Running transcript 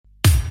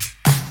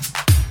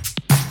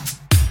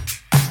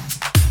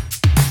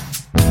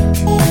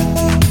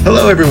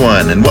Hello,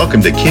 everyone, and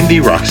welcome to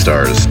Kindy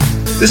Rockstars.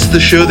 This is the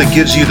show that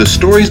gives you the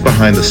stories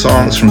behind the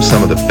songs from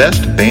some of the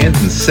best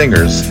bands and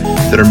singers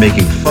that are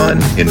making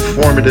fun,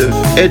 informative,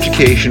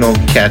 educational,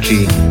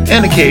 catchy,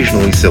 and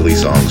occasionally silly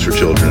songs for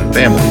children and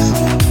families.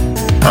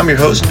 I'm your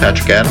host,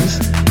 Patrick Adams,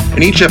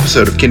 and each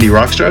episode of Kindy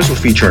Rockstars will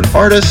feature an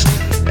artist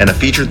and a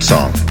featured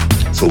song.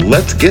 So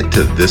let's get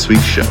to this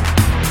week's show.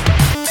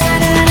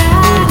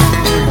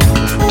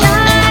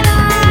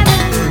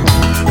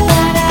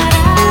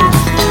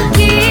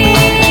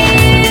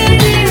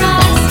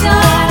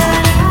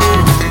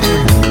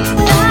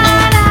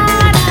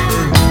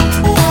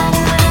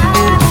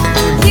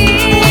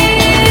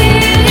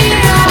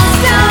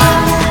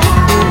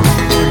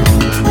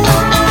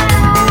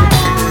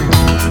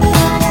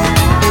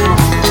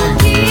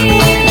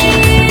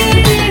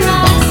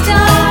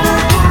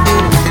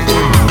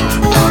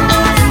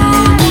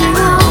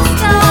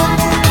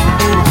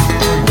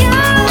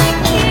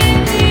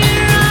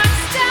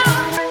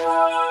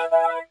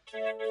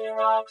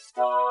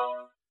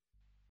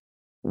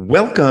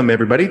 Welcome,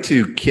 everybody,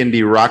 to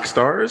Kindy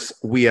Rockstars.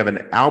 We have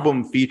an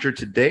album feature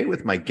today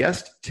with my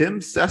guest, Tim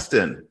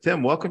Seston.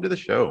 Tim, welcome to the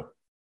show.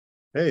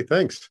 Hey,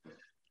 thanks. I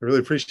really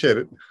appreciate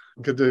it.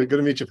 Good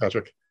to meet you,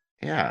 Patrick.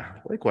 Yeah,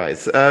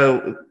 likewise.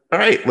 All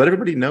right, let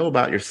everybody know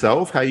about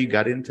yourself, how you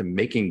got into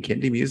making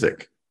Kindy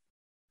music.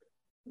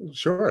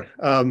 Sure.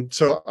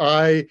 So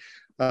I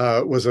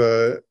was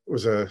a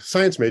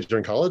science major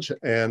in college,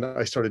 and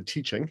I started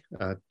teaching.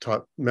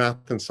 Taught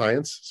math and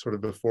science sort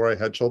of before I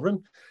had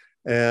children.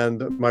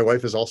 And my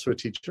wife is also a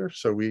teacher,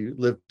 so we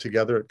lived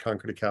together at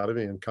Concord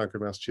Academy in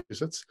Concord,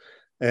 Massachusetts.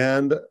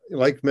 And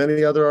like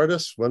many other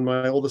artists, when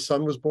my oldest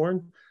son was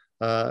born,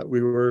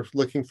 we were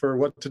looking for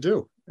what to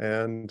do.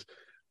 And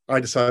I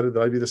decided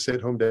that I'd be the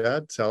stay-at-home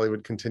dad. Sally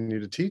would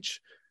continue to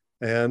teach,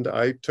 and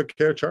I took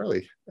care of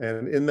Charlie.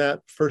 And in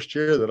that first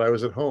year that I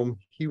was at home,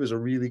 he was a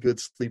really good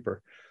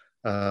sleeper.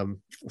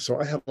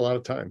 So I had a lot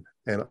of time,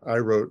 and I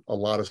wrote a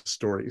lot of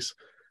stories.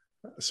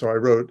 So I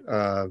wrote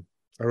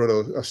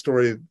a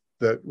story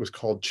that was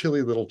called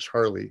Chilly Little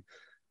Charlie.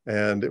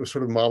 And it was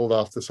sort of modeled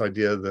off this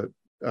idea that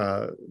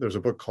there's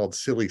a book called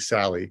Silly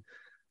Sally.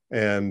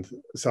 And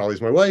Sally's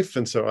my wife.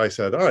 And so I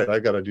said, all right, I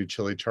got to do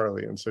Chilly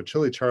Charlie. And so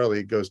Chilly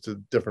Charlie goes to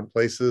different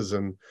places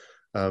and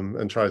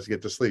tries to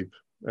get to sleep.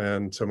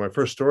 And so my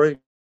first story,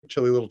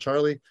 Chilly Little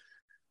Charlie,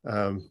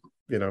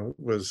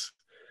 was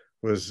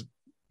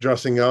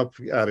dressing up,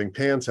 adding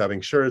pants,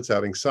 adding shirts,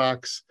 adding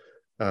socks,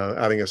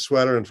 adding a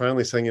sweater, and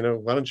finally saying,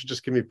 why don't you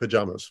just give me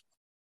pajamas?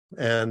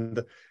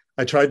 And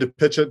I tried to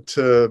pitch it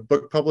to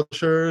book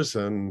publishers,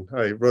 and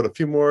I wrote a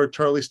few more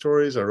Charlie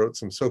stories. I wrote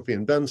some Sophie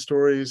and Ben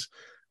stories.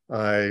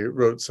 I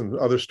wrote some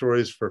other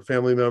stories for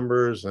family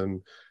members,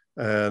 and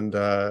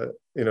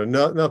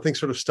nothing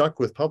sort of stuck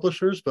with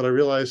publishers. But I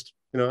realized,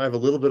 I have a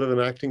little bit of an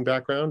acting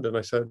background, and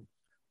I said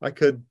I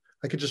could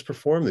just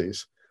perform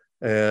these.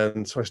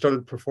 And so I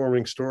started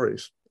performing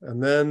stories.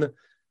 And then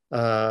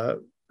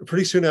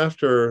pretty soon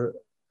after,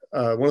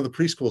 one of the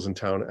preschools in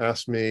town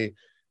asked me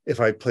if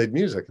I played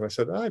music. And I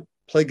said, I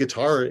played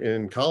guitar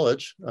in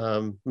college.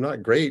 I'm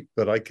not great,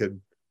 but I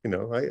could,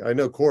 I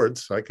know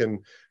chords. I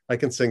can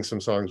sing some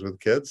songs with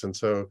kids. And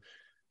so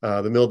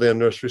the Milldam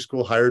Nursery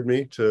School hired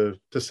me to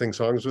sing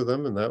songs with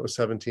them. And that was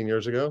 17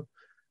 years ago.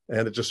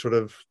 And it just sort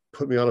of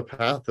put me on a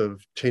path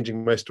of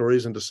changing my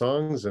stories into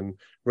songs and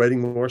writing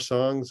more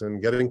songs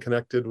and getting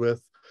connected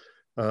with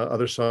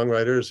other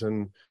songwriters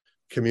and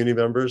community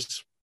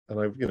members. And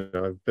I've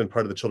been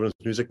part of the Children's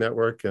Music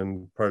Network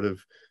and part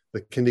of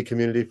the Kindy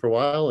community for a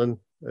while, and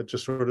it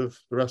just sort of,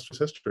 the rest was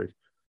history.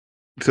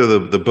 So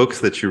the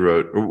books that you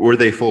wrote, were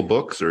they full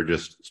books or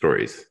just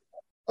stories?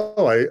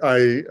 Oh,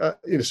 I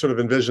sort of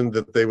envisioned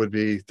that they would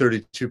be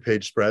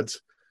 32-page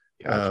spreads.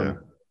 Gotcha.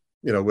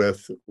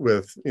 With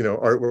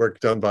artwork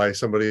done by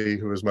somebody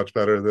who was much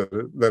better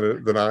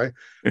than I.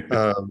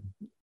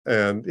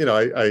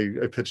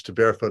 I pitched to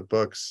Barefoot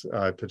Books.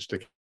 I pitched to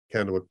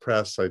Candlewood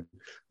Press. I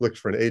looked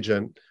for an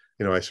agent.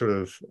 I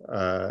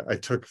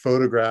took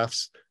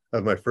photographs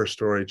of my first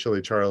story,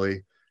 Chilly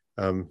Charlie,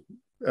 and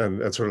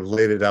sort of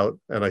laid it out,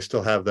 and I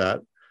still have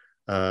that,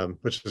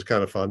 which is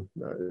kind of fun.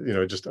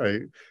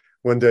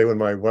 One day when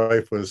my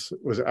wife was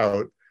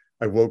out,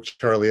 I woke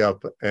Charlie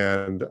up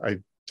and I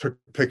took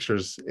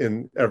pictures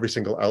in every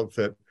single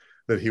outfit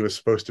that he was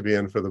supposed to be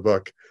in for the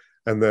book,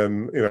 and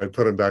then I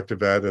put him back to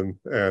bed and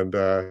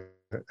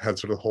had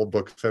sort of the whole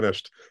book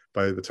finished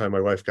by the time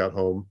my wife got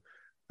home,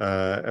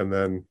 and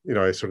then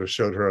I sort of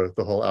showed her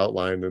the whole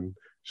outline, and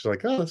she's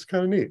like, "Oh, that's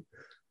kind of neat."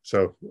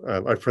 So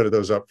I printed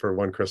those up for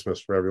one Christmas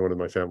for everyone in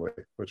my family,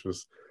 which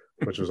was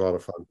a lot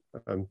of fun.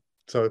 And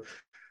so,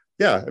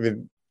 yeah, I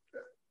mean,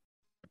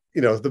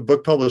 the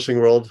book publishing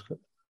world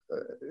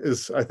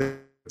I think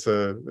it's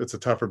a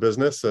tougher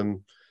business, and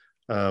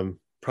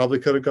probably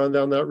could have gone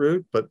down that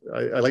route, but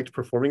I liked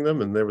performing them,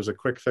 and there was a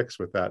quick fix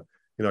with that.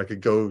 I could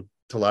go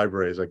to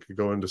libraries, I could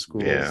go into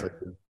schools, yeah.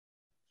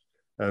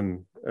 I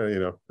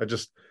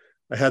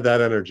had that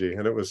energy,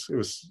 and it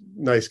was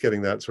nice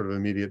getting that sort of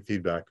immediate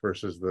feedback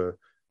versus the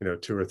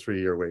 2 or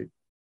 3 year wait.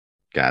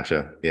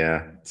 Gotcha.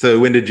 Yeah. So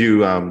when did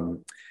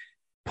you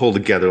pull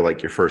together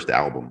like your first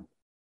album?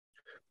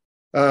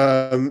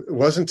 It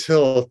wasn't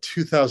until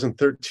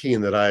 2013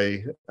 that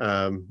I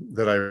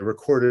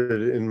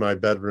recorded in my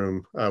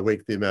bedroom,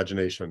 "Wake the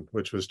Imagination,"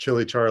 which was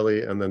Chili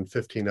Charlie and then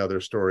 15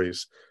 other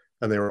stories,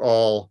 and they're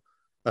all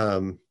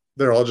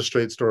just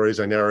straight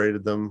stories. I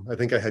narrated them. I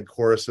think I had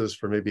choruses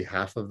for maybe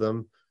half of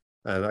them,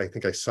 and I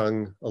think I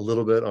sung a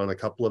little bit on a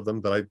couple of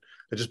them. But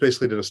I just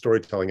basically did a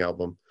storytelling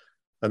album,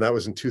 and that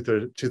was in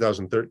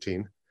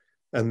 2013.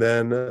 And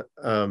then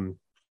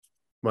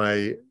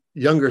my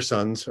younger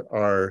sons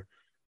are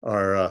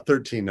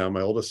 13 now.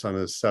 My oldest son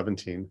is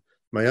 17.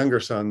 My younger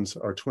sons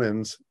are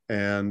twins,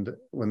 and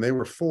when they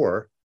were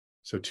 4,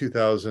 so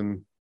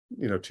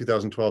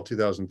 2012,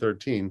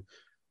 2013,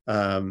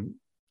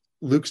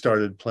 Luke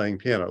started playing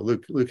piano.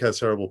 Luke has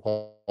cerebral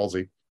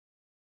palsy,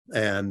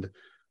 and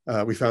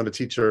we found a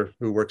teacher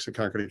who works at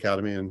Concord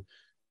Academy, and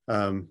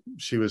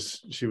she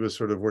was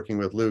sort of working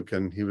with Luke,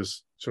 and he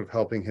was sort of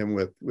helping him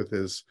with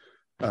his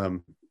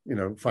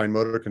fine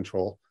motor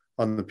control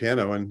on the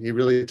piano, and he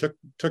really took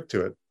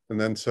to it. And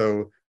then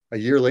so a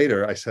year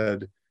later, I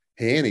said,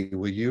 "Hey, Annie,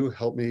 will you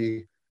help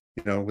me,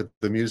 with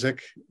the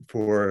music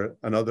for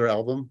another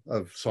album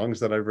of songs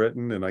that I've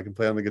written and I can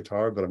play on the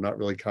guitar, but I'm not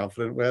really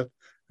confident with?"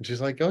 And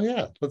she's like, "Oh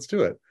yeah, let's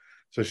do it."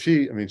 So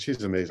she's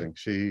amazing.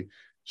 She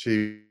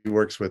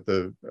works with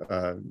the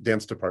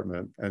dance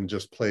department and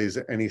just plays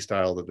any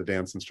style that the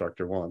dance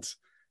instructor wants.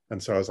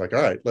 And so I was like,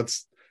 "All right,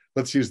 let's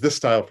use this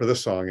style for this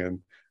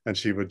song." And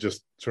she would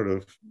just sort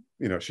of,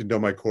 she'd know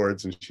my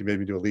chords, and she made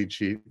me do a lead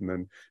sheet, and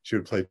then she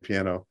would play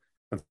piano.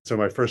 And so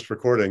my first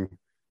recording,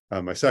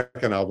 my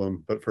second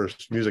album, but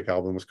first music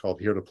album, was called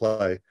 "Here to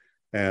Play."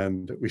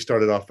 And we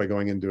started off by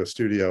going into a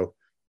studio,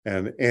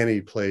 and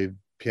Annie played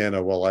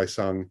piano while I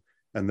sung.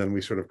 And then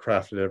we sort of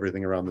crafted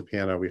everything around the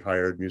piano. We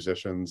hired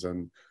musicians,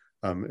 and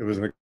it was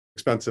an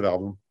expensive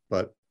album,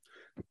 but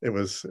it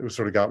was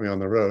sort of got me on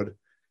the road.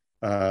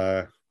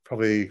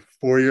 Probably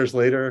 4 years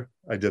later,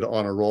 I did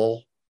 "On a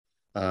Roll,"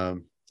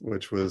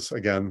 which was,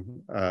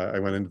 again, I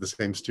went into the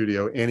same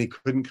studio. Annie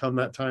couldn't come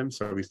that time,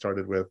 so we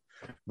started with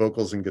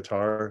vocals and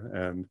guitar,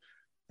 and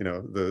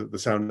the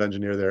sound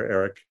engineer there,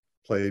 Eric,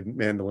 played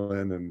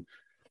mandolin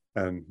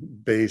and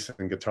bass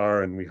and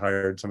guitar, and we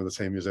hired some of the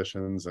same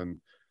musicians,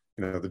 and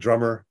the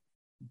drummer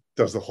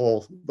does the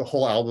whole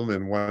album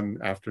in one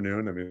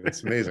afternoon. I mean,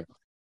 it's amazing.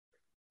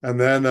 And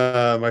then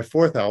my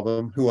fourth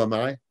album, "Who Am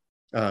I?"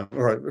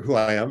 Or "Who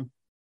I Am,"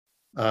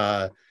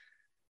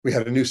 we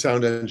had a new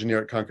sound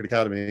engineer at Concord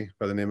Academy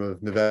by the name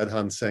of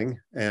Nivedhan Singh,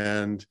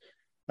 and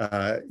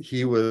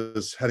he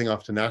was heading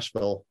off to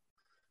Nashville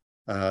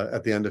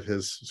at the end of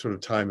his sort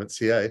of time at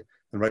CA.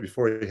 And right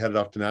before he headed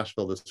off to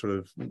Nashville to sort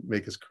of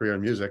make his career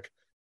in music,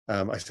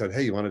 I said,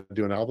 "Hey, you want to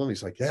do an album?"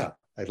 He's like, "Yeah,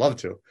 I'd love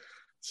to."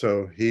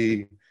 So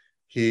he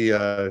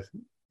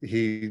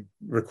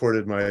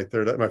recorded my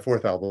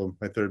fourth album,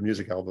 my third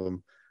music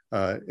album,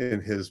 in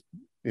his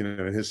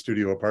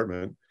studio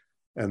apartment.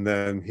 And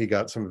then he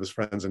got some of his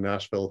friends in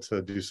Nashville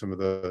to do some of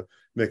the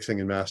mixing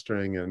and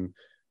mastering and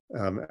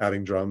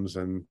adding drums.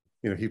 And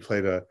he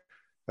played a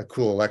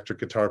cool electric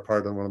guitar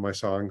part on one of my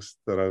songs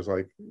that I was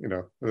like,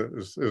 it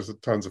was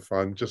tons of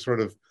fun. Just sort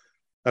of,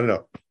 I don't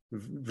know,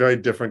 very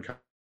different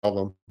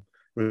album.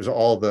 It was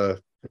all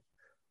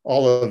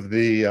of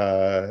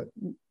the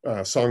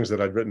songs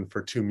that I'd written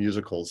for 2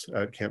 musicals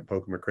at Camp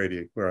Polk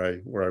McCready, where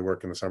I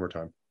work in the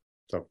summertime.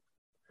 So,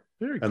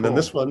 Very and cool. then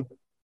this one,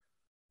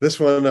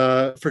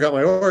 "Forgot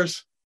My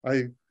Oars."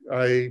 I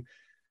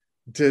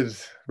did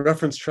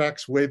reference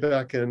tracks way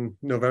back in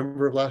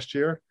November of last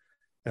year,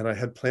 and I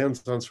had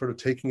plans on sort of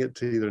taking it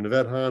to either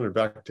Nivedhan or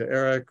back to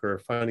Eric or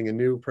finding a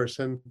new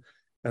person,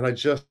 and I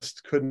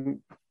just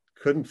couldn't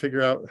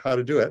figure out how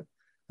to do it.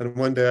 And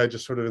one day I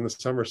just sort of in the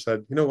summer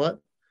said, "You know what?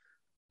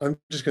 I'm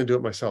just going to do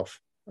it myself.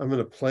 I'm going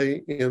to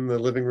play in the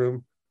living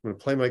room. I'm going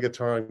to play my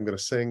guitar. I'm going to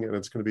sing, and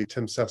it's going to be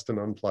Tim Seston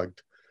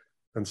unplugged."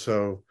 And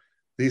so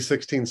these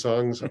 16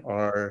 songs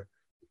are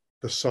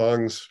the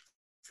songs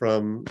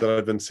that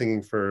I've been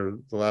singing for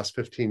the last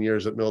 15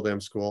 years at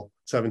Milldam School,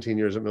 17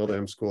 years at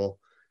Milldam School,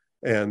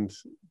 and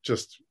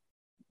just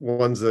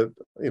ones that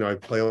I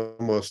play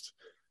almost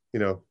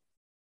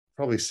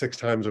probably 6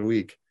 times a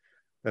week.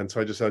 And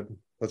so I just said,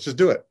 let's just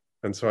do it.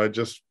 And so I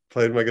just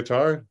played my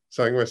guitar,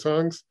 sang my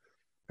songs,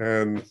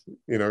 and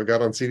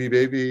got on CD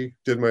Baby,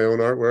 did my own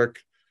artwork,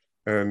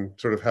 and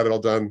sort of had it all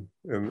done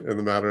in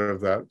the matter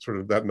of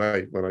that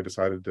night when I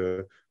decided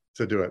to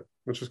do it,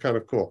 which was kind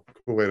of cool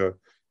way to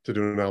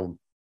do an album.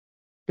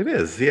 It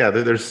is, yeah.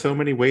 There's so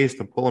many ways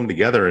to pull them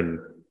together, and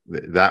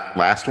that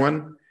last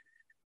one,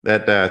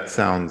 that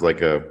sounds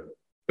like a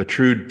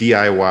true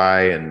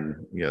DIY,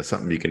 and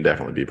something you can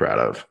definitely be proud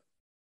of.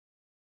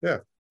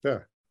 Yeah.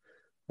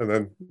 And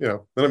then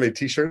then I made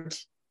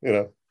T-shirts.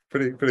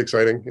 Pretty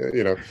exciting.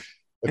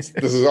 This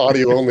is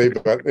audio only,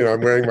 but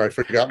I'm wearing my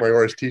 "Forgot My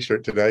Oars"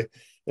 T-shirt today,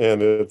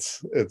 and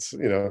it's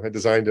I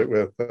designed it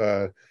with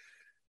a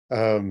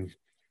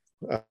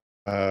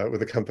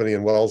company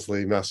in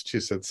Wellesley,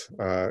 Massachusetts,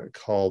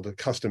 called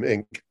Custom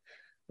Ink,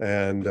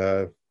 and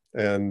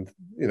And,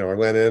 I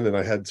went in and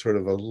I had sort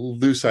of a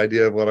loose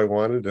idea of what I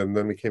wanted. And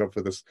then we came up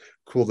with this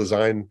cool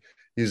design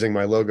using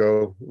my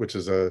logo, which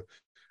is a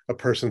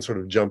person sort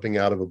of jumping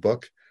out of a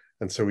book.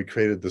 And so we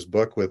created this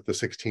book with the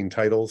 16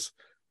 titles.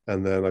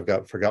 And then I've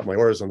got Forgot My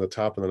Oars on the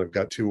top, and then I've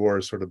got 2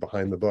 oars sort of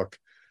behind the book.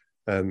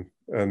 And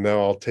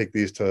now I'll take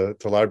these to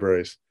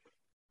libraries.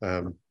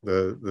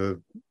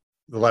 The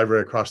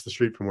library across the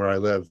street from where I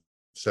live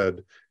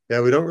said,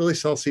 yeah, we don't really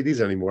sell CDs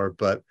anymore,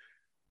 but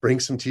bring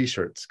some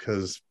t-shirts,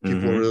 because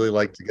people really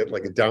like to get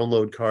like a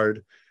download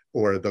card,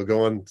 or they'll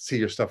go and see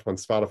your stuff on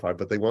Spotify,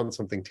 but they want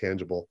something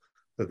tangible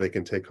that they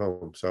can take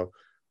home. So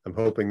I'm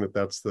hoping that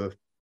that's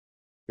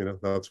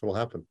what'll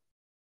happen.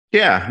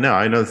 Yeah, no,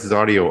 I know this is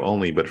audio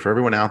only, but for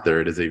everyone out there,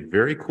 it is a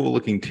very cool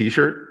looking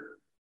t-shirt.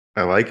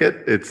 I like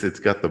it. It's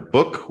got the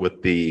book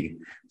with the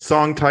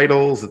song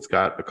titles. It's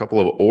got a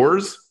couple of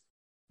oars,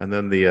 and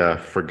then the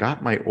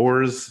Forgot My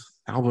Oars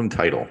album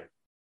title.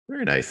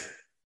 Very nice.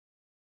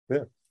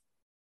 Yeah.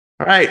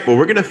 All right. Well,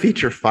 we're going to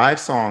feature 5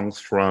 songs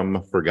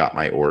from Forgot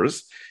My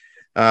Oars.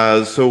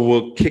 So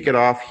we'll kick it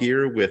off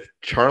here with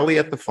Charlie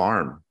at the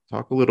Farm.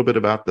 Talk a little bit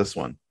about this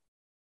one.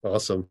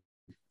 Awesome.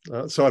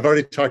 So I've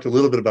already talked a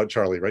little bit about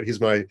Charlie, right?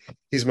 He's my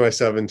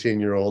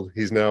 17-year-old.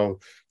 He's now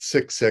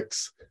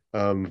 6'6",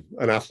 an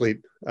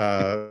athlete.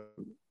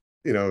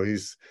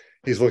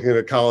 He's looking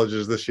at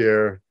colleges this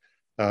year.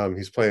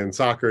 He's playing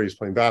soccer. He's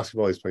playing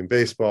basketball. He's playing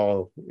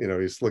baseball.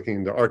 He's looking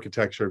into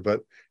architecture.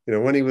 But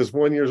when he was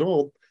 1 year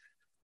old,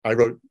 I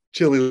wrote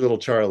Chilly Little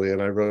Charlie,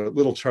 and I wrote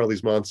Little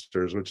Charlie's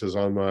Monsters, which is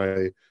on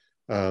my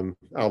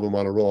album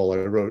On a Roll. I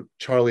wrote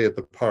Charlie at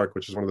the Park,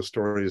 which is one of the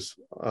stories,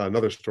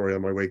 another story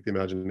on my Wake the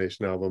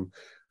Imagination album.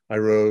 I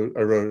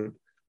wrote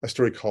a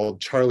story called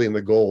Charlie and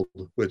the Gold,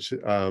 which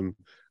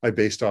I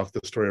based off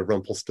the story of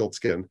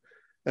Rumpelstiltskin.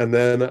 And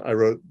then I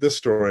wrote this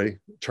story,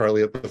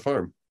 Charlie at the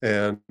Farm.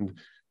 And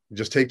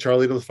just take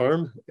Charlie to the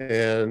farm,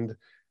 and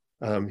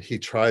he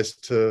tries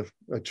to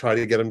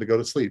get him to go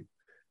to sleep.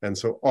 And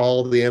so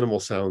all the animal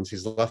sounds,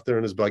 he's left there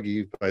in his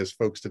buggy by his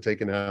folks to take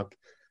a nap,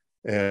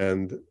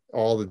 and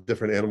all the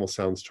different animal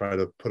sounds try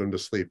to put him to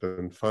sleep.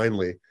 And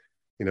finally,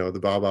 the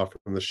baa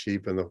from the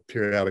sheep and the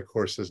periodic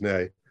horse's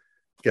neigh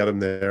get him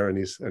there, and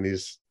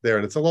he's there,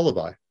 and it's a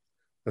lullaby.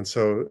 And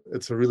so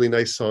it's a really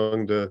nice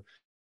song to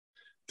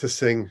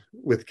sing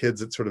with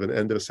kids at sort of an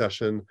end of a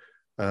session.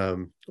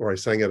 Or I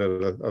sang it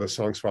at a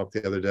song swap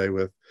the other day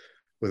with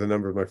a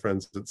number of my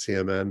friends at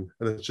CMN,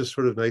 and it's just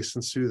sort of nice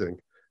and soothing.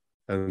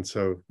 And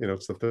so,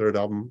 it's the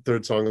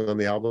third song on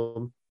the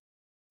album,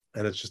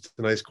 and it's just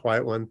a nice,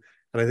 quiet one.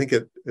 And I think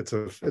it's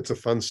a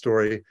fun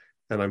story,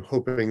 and I'm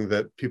hoping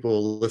that people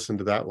will listen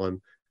to that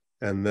one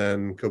and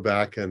then go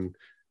back and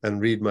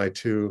read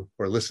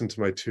listen to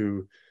my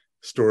 2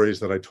 stories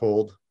that I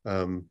told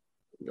on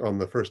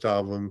the first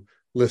album,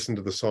 listen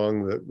to the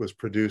song that was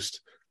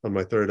produced on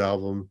my 3rd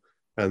album,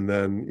 and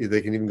then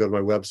they can even go to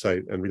my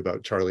website and read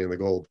about Charlie and the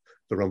Gold,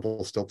 the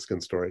Rumpelstiltskin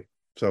story.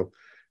 So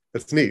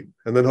it's neat.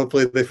 And then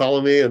hopefully they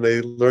follow me and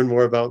they learn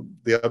more about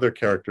the other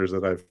characters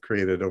that I've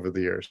created over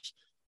the years.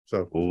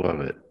 So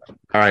love it.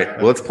 All right,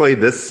 well, let's play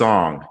this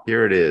song.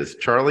 Here it is,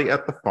 Charlie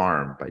at the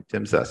Farm by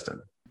Tim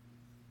Seston.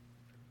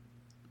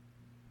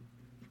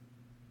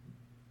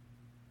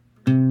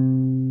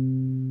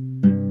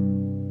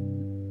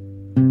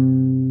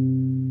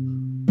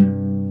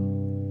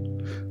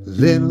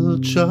 Little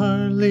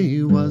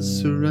Charlie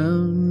was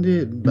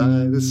surrounded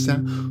by the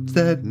sounds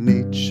that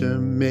nature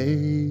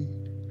made.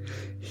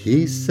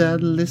 He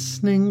sat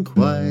listening,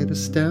 quite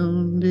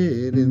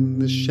astounded, in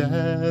the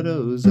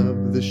shadows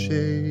of the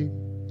shade.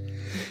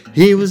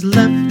 He was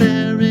left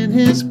there in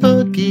his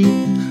buggy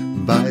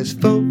by his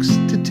folks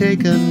to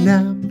take a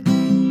nap.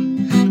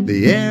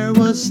 The air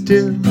was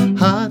still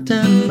hot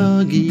and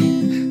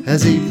muggy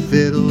as he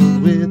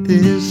fiddled with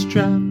his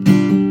strap.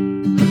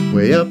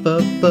 Way up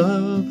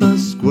above, a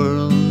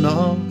squirrel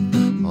gnawed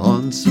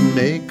on some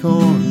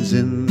acorns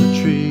in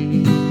the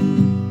tree.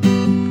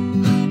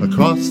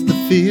 Across the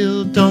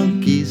field,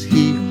 donkeys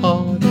he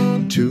hawed,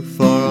 too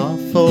far off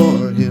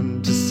for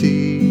him to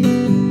see.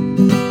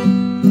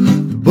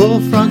 The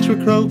bullfrogs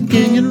were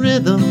croaking in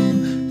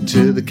rhythm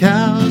to the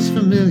cow's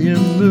familiar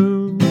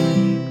moo.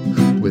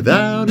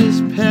 Without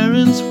his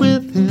parents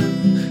with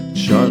him,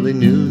 Charlie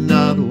knew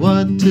not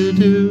what to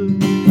do.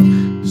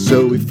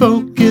 So we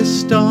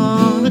focused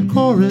on a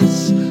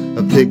chorus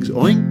of pigs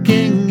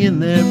oinking in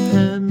their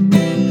pen,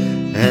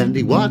 and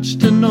he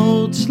watched an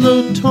old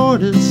slow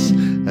tortoise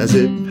as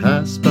it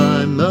passed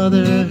by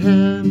Mother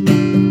Hen.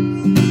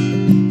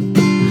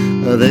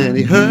 Then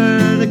he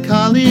heard a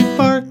collie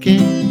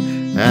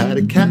barking at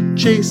a cat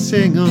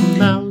chasing a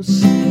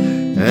mouse,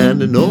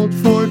 and an old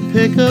Ford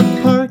pickup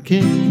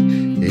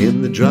parking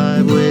in the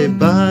driveway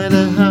by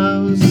the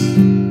house.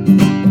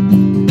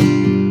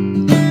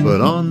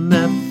 But on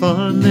that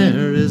farm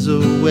there is a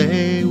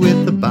way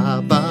with the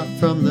baa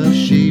from the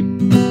sheep,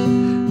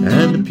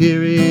 and a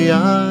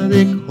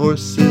periodic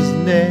horse's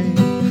neigh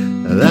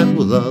that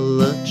will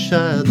lull a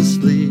child to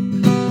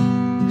sleep.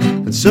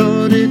 And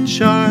so did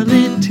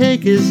Charlie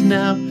take his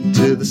nap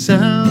to the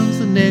sounds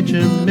that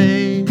nature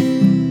made.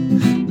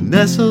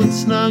 nestled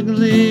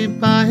snugly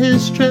by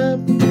his trap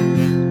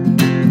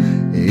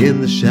in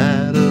the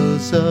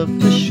shadows of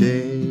the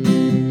shade.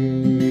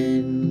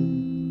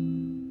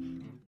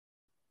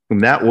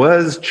 And that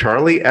was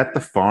Charlie at the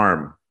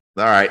Farm.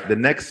 All right, the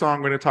next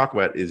song we're going to talk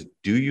about is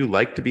Do You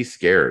Like to Be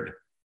Scared?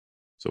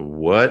 So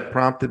what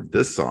prompted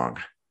this song?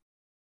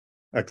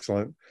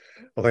 Excellent.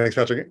 Well, thanks,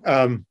 Patrick.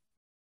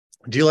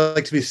 Do You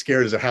Like to Be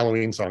Scared is a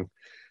Halloween song.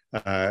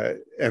 And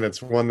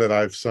it's one that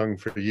I've sung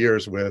for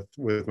years with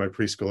my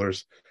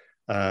preschoolers.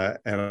 And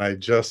I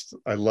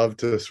love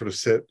to sort of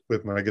sit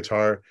with my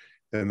guitar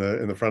in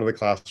the front of the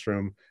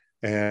classroom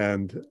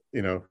and,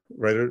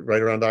 right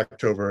around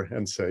October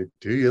and say,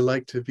 do you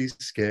like to be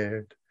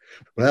scared?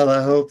 Well,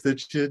 I hope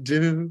that you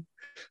do.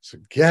 So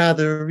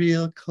gather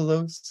real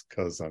close,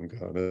 because I'm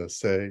going to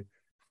say,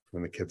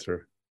 when the kids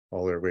are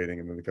all there waiting,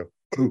 and then they go,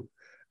 ooh.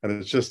 And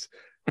it's just,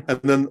 and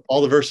then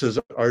all the verses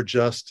are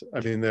just,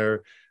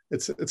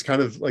 it's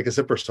kind of like a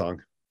zipper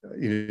song.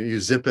 You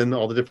zip in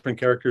all the different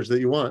characters that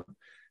you want,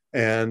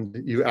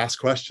 and you ask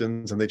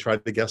questions, and they try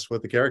to guess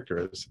what the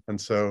character is. And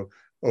so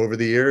over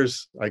the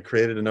years, I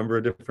created a number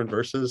of different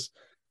verses.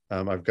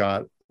 I've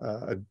got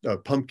a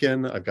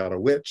pumpkin, I've got a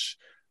witch,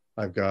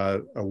 I've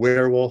got a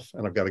werewolf,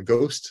 and I've got a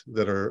ghost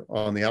that are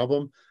on the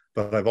album.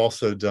 But I've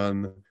also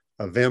done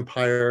a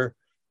vampire.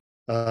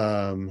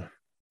 I've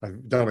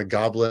done a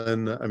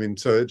goblin.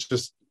 So it's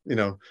just,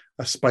 a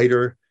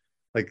spider,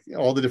 like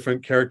all the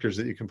different characters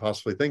that you can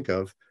possibly think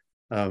of.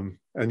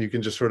 And you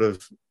can just sort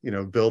of,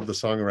 build the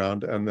song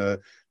around. And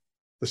the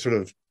sort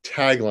of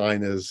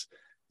tagline is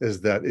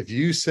that if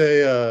you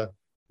say a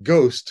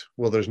ghost,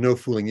 well, there's no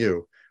fooling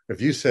you. If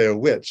you say a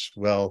witch,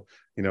 well,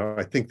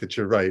 I think that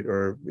you're right.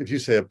 Or if you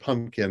say a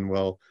pumpkin,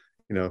 well,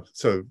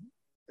 so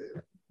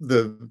it's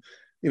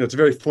a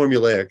very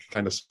formulaic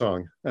kind of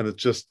song. And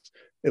it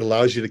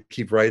allows you to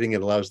keep writing.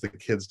 It allows the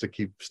kids to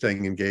keep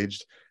staying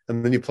engaged.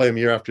 And then you play them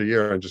year after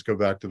year and just go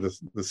back to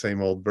the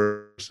same old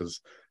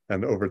verses.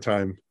 And over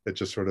time, it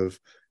just sort of,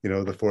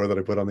 the 4 that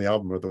I put on the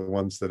album are the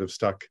ones that have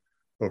stuck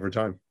over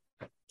time.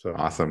 So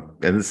awesome.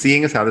 And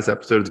seeing as how this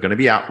episode is going to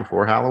be out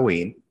before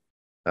Halloween,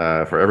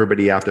 for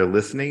everybody out there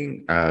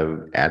listening,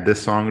 add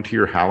this song to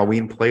your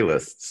Halloween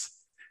playlists.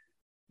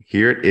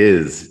 Here it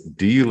is.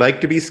 Do You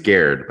Like to Be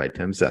Scared by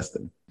Tim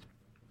Seston.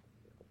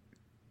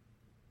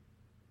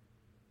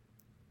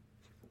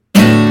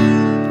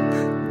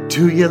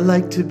 Do you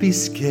like to be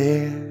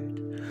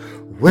scared?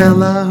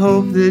 Well, I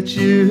hope that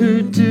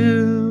you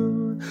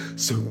do.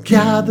 So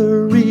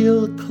gather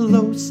real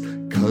close,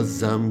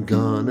 'cause I'm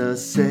gonna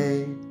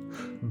say,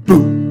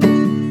 boo.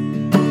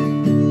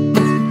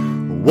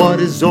 What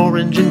is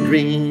orange and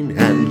green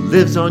and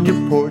lives on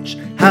your porch?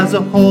 Has a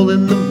hole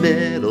in the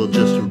middle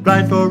just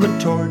right for a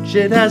torch.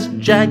 It has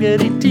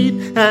jaggedy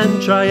teeth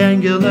and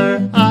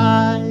triangular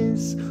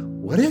eyes.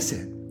 What is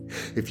it?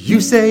 If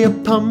you say a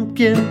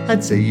pumpkin,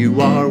 I'd say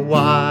you are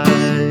wise.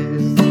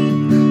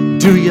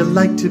 Do you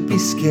like to be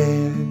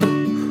scared?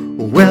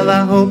 Well,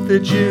 I hope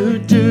that you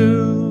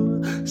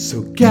do.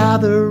 So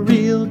gather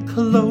real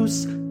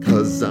close,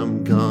 'cause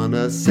I'm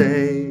gonna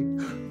say,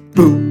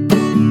 boo.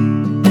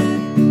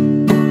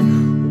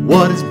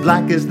 What is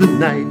black as the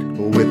night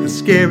with a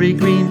scary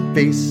green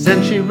face,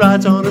 and she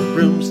rides on a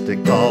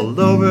broomstick all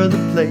over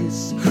the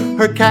place.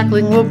 Her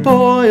cackling will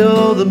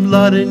boil the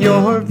blood in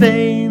your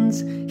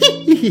veins.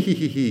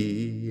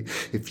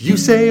 If you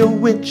say a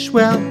witch,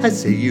 well, I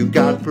say you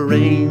got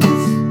brains.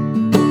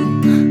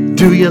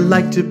 Do you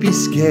like to be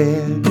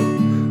scared?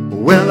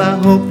 Well, I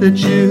hope that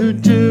you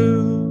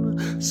do.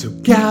 So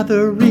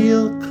gather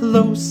real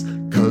close,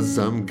 'cause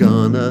I'm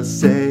gonna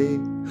say,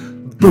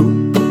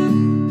 boo.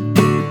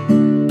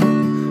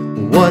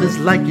 What is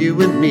like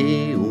you and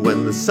me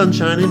when the sun's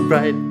shining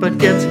bright, but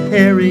gets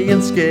hairy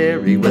and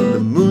scary when the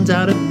moon's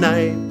out at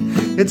night?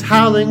 Its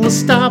howling will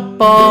stop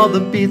all the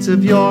beats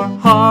of your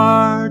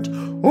heart.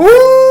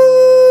 Ooh!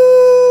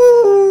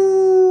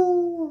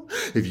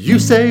 If you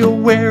say a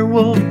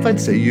werewolf, I'd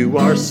say you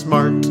are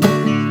smart.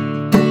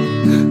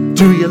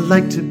 Do you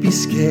like to be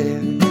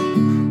scared?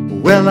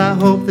 Well, I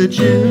hope that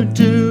you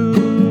do.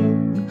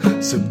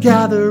 So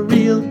gather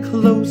real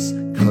close,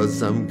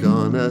 'cause I'm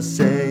gonna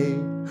say,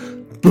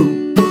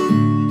 boo.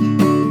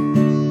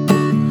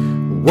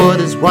 What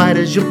is white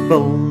as your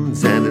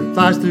bones and it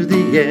flies through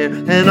the air,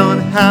 and on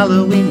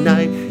Halloween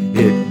night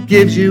it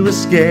gives you a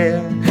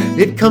scare.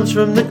 It comes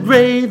from the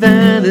grave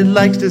and it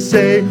likes to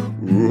say,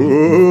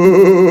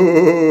 whoa.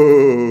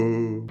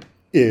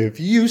 If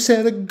you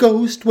said a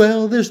ghost,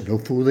 well, there's no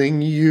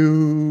fooling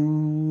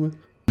you.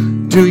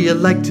 Do you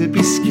like to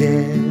be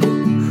scared?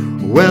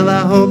 Well,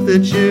 I hope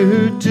that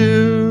you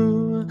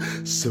do.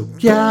 So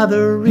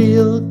gather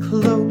real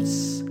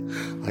close.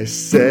 I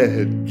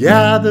said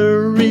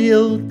gather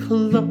real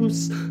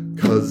close,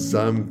 'cause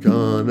I'm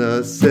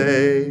gonna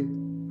say,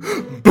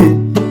 boo.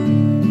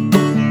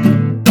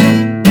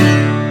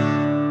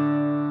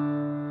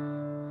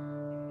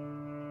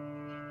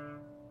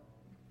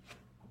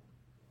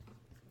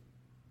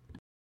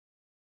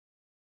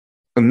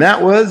 And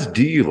that was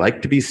Do You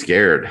Like to Be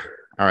Scared?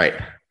 All right.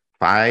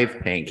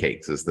 5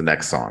 Pancakes is the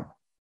next song.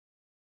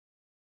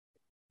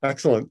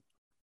 Excellent.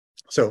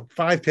 So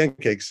 5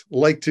 pancakes.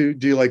 Do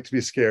you like to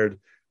be scared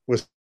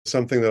was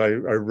something that I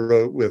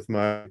wrote with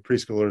my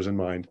preschoolers in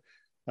mind.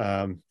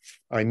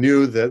 I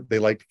knew that they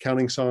liked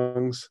counting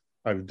songs.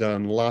 I've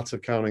done lots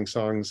of counting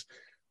songs.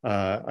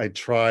 I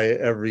try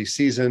every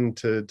season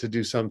to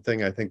do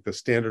something. I think the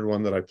standard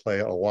one that I play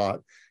a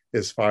lot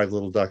is 5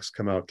 Little Ducks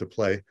Come Out to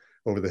Play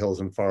Over the Hills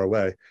and Far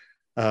Away.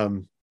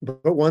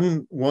 But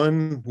one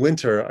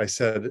winter I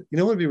said, you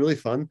know what would be really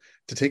fun?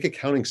 To take a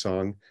counting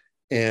song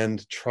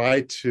and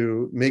try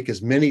to make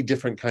as many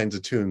different kinds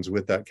of tunes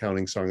with that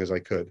counting song as I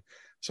could.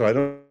 So I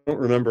don't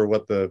remember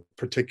what the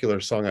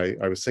particular song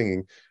I was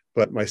singing,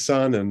 but my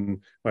son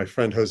and my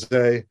friend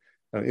Jose,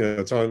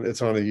 it's on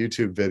a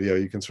YouTube video.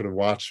 You can sort of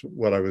watch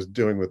what I was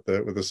doing with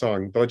the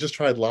song. But I just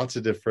tried lots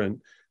of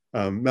different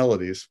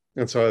melodies,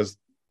 and so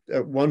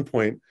at one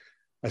point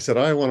I said,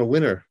 I want a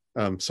winner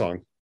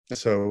song.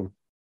 So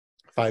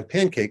 5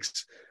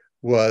 pancakes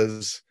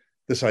was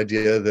this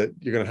idea that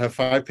you're going to have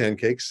 5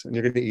 pancakes and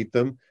you're going to eat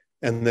them,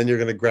 and then you're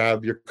going to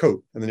grab your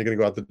coat and then you're going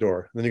to go out the door.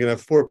 And then you're going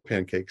to have 4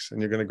 pancakes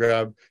and you're going to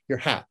grab your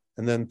hat,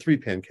 and then 3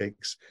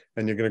 pancakes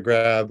and you're going to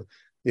grab,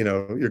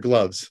 your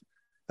gloves.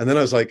 And then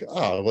I was like,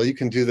 oh, well, you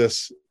can do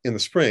this in the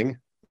spring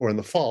or in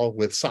the fall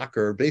with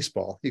soccer or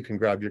baseball. You can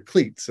grab your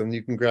cleats and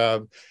you can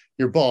grab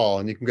your ball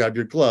and you can grab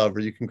your glove,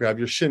 or you can grab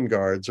your shin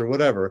guards or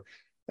whatever.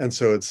 And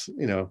so it's,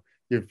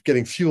 you're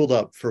getting fueled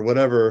up for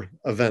whatever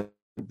event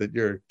that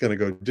you're going to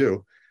go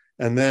do.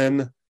 And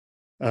then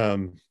I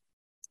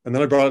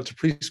brought it to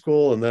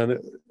preschool, and then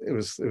it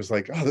was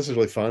like, oh, this is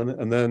really fun.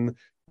 And then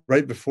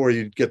right before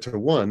you get to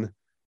 1,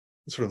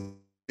 sort of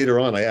later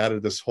on, I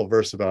added this whole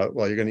verse about,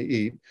 well, you're going to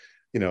eat,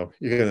 you're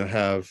going to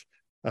have,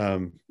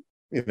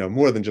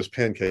 more than just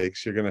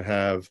pancakes. You're going to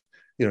have,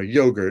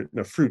 yogurt and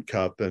a fruit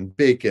cup and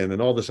bacon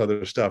and all this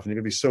other stuff. And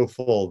you're going to be so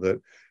full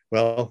that,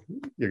 well,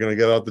 you're going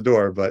to get out the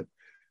door, but,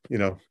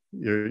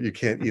 you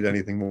can't eat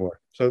anything more.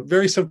 So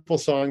very simple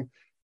song.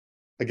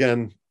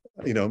 Again,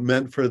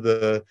 meant for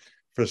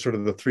sort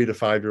of the 3 to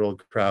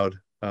 5-year-old crowd.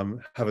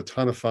 Have a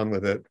ton of fun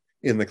with it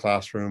in the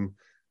classroom.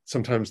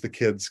 Sometimes the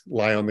kids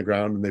lie on the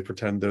ground and they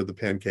pretend they're the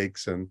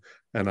pancakes, and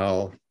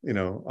I'll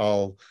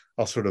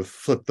sort of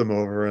flip them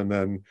over and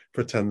then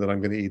pretend that I'm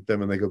going to eat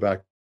them, and they go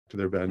back to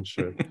their bench.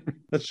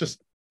 That's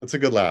a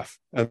good laugh.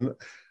 And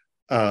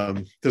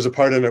there's a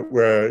part in it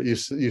where you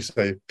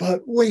say,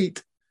 but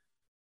wait,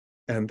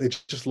 and they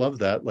just love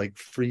that, like,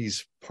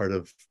 freeze part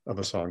of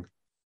a song.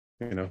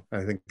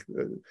 I think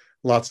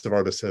lots of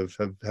artists have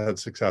had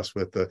success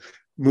with the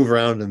move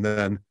around and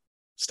then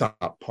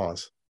stop,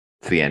 pause.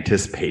 It's the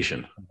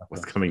anticipation of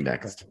what's coming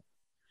next.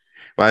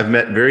 Well, I've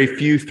met very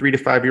few 3 to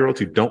 5-year-olds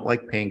who don't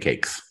like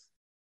pancakes.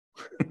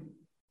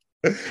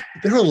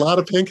 There are a lot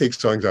of pancake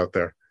songs out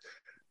there.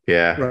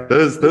 Yeah, right.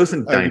 Those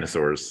and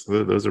dinosaurs.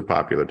 Those are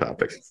popular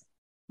topics.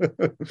 All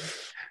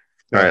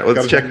right,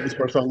 let's check this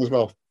song as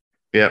well.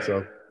 Yeah.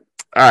 So.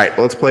 All right,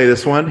 let's play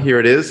this one. Here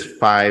it is,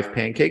 5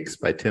 Pancakes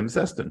by Tim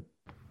Seston.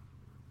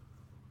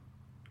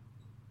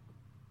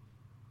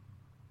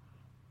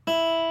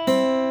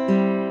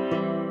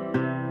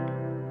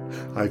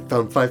 I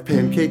found 5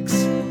 pancakes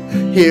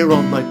here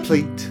on my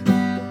plate.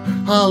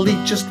 I'll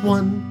eat just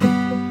one,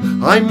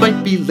 I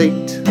might be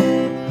late.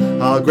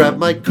 I'll grab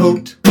my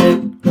coat,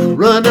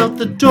 run out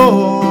the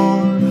door.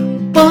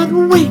 But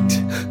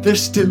wait,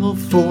 there's still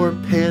 4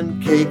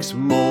 pancakes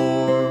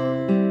more.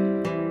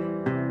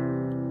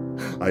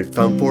 I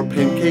found 4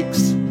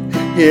 pancakes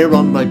here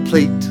on my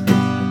plate.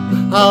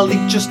 I'll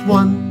eat just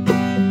one,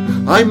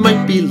 I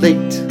might be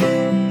late.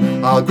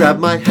 I'll grab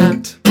my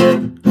hat,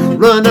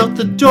 run out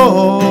the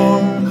door.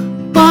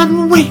 But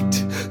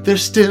wait,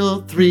 there's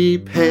still 3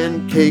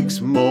 pancakes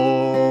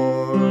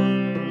more.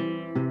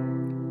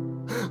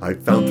 I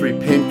found 3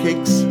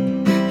 pancakes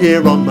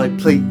here on my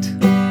plate.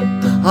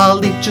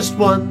 I'll eat just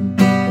one,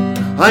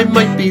 I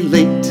might be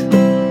late.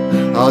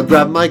 I'll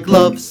grab my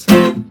gloves,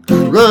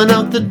 run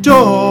out the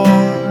door.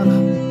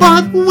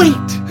 But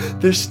wait,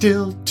 there's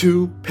still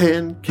 2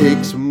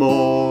 pancakes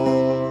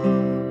more.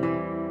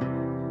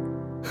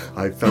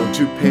 I found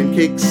 2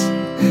 pancakes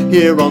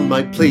here on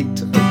my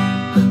plate.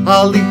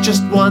 I'll eat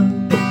just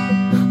one,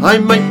 I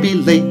might be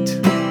late.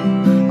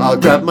 I'll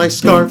grab my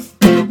scarf,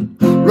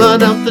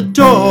 run out the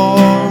door.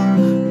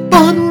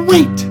 But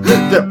wait,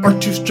 there are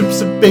 2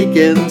 strips of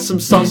bacon, some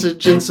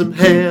sausage and some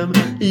ham,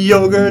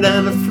 yogurt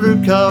and a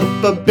fruit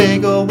cup, a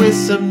bagel with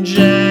some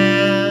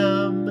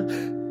jam.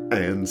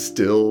 And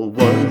still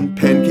 1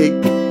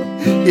 pancake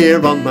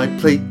here on my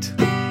plate.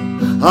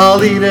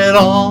 I'll eat it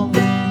all,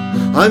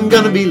 I'm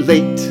gonna be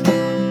late.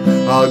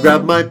 I'll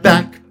grab my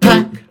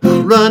backpack,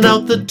 run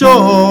out the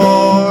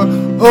door.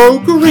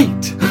 Oh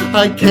great,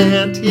 I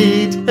can't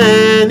eat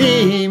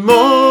anymore.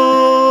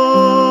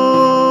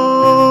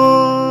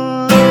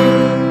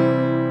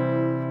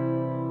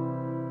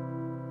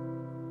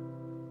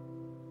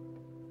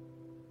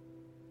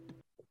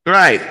 All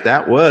right,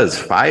 that was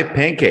 5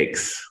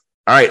 Pancakes.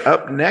 All right,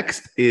 up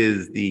next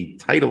is the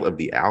title of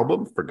the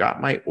album,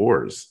 Forgot My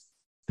Oars.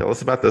 Tell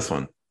us about this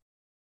one.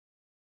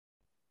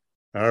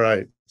 All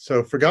right,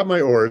 so Forgot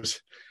My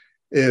Oars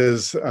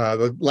is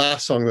the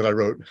last song that I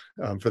wrote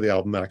for the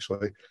album.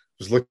 Actually,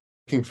 was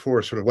looking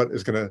for sort of what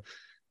is going to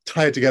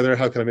tie it together.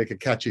 How can I make a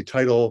catchy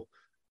title?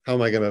 How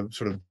am I going to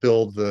sort of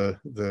build the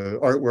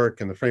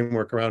artwork and the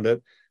framework around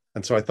it?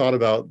 And so I thought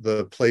about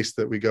the place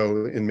that we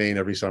go in Maine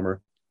every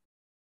summer,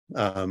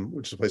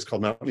 which is a place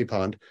called Mountain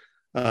Pond.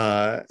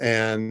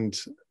 And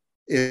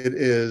it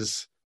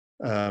is,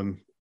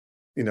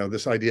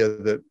 this idea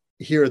that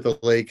here at the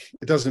lake,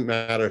 it doesn't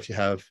matter if you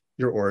have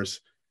your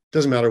oars, it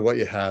doesn't matter what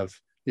you have,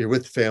 you're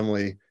with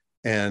family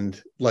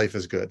and life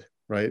is good,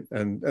 right?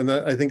 And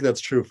I think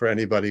that's true for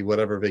anybody,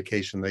 whatever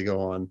vacation they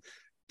go on.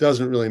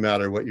 Doesn't really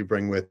matter what you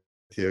bring with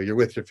you. You're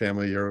with your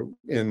family, you're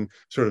in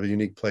sort of a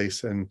unique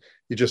place, and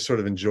you just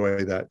sort of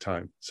enjoy that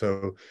time.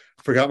 So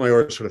Forgot My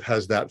Oars sort of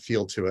has that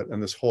feel to it.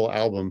 And this whole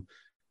album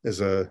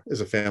is a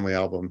family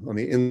album. On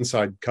the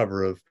inside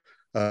cover of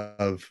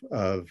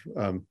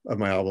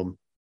my album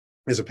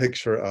is a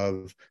picture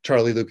of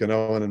Charlie, Luke, and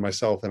Owen and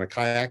myself in a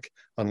kayak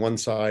on one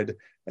side,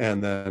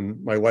 and then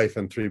my wife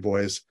and 3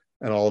 boys,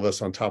 and all of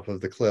us on top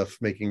of the cliff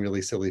making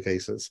really silly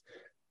faces.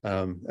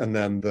 And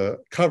then the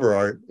cover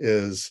art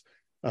is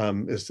a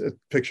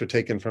picture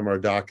taken from our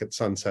dock at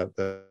sunset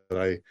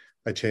that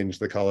I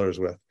changed the colors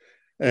with.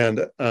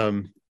 And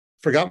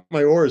Forgot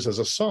My Oars as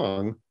a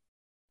song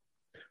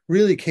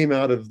really came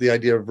out of the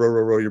idea of row,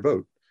 row, row your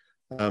boat.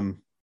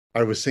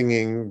 I was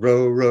singing,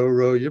 row, row,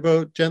 row your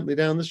boat gently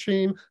down the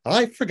stream.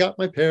 I forgot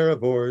my pair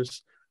of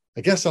oars.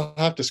 I guess I'll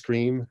have to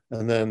scream.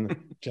 And then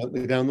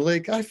gently down the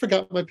lake, I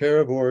forgot my pair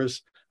of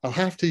oars. I'll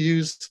have to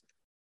use,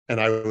 and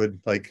I would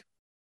like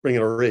bring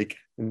in a rake.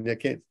 And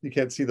you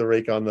can't see the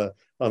rake on the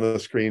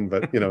screen,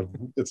 but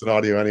it's an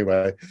audio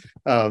anyway.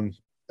 And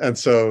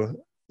so,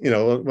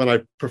 when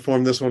I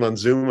perform this one on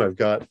Zoom, I've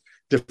got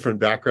different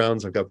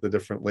backgrounds. I've got the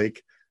different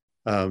lake.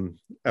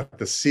 At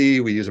the sea,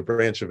 we use a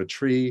branch of a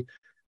tree.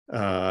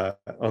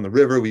 On the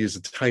river, we use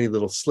a tiny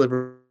little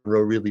sliver,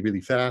 row really,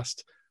 really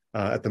fast.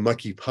 At the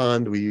mucky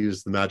pond, we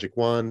use the magic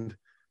wand.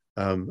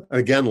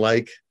 Again,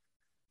 like,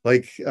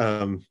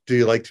 do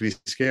you like to be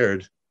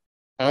scared?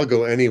 I'll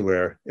go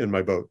anywhere in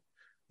my boat.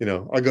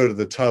 I'll go to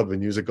the tub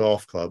and use a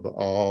golf club.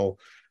 I'll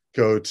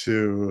go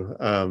to,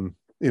 I'll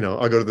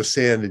go to the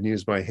sand and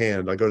use my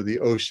hand. I'll go to the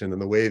ocean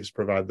and the waves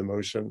provide the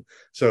motion.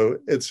 So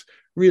it's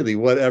really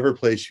whatever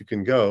place you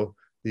can go.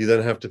 You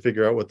then have to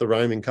figure out what the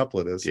rhyming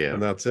couplet is,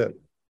 and that's it.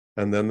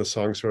 And then the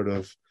song sort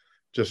of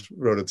just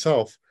wrote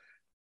itself.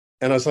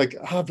 And I was like,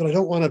 but I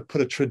don't want to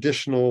put a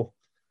traditional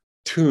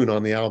tune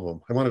on the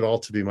album. I want it all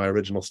to be my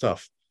original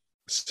stuff.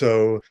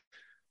 So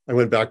I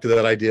went back to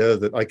that idea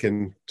that I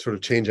can sort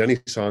of change any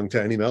song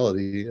to any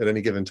melody at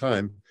any given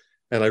time.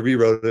 And I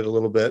rewrote it a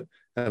little bit,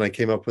 and I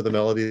came up with a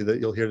melody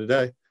that you'll hear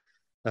today.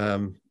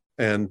 And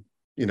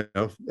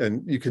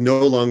you can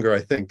no longer, I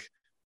think,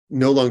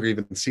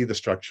 even see the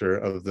structure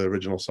of the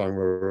original song,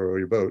 Row, Row, Row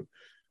Your Boat,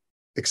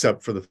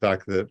 except for the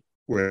fact that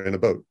we're in a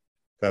boat.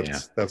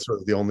 That's sort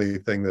of the only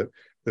thing that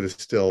is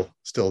still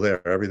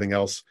there. Everything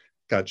else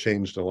got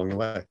changed along the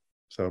way.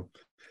 So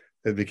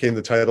it became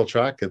the title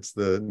track. It's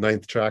the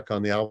 9th track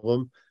on the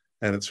album,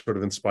 and it sort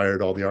of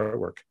inspired all the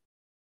artwork.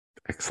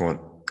 Excellent.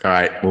 All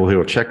right. Well,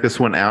 we'll check this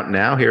one out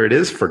now. Here it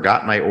is,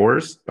 Forgot My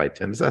Oars by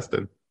Tim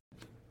Zestin.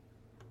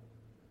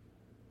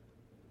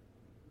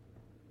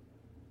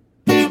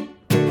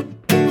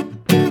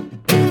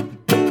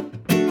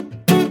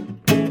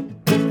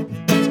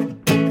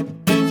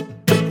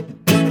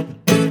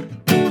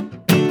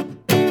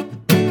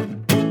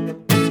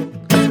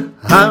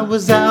 I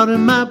was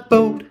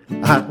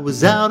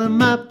out in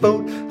my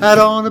boat, out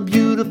on a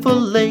beautiful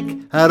lake,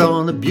 I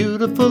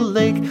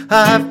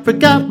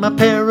forgot my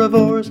pair of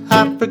oars,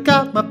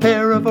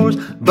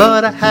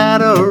 but I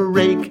had a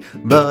rake,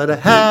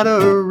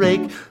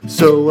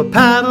 so I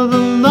paddled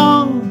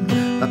along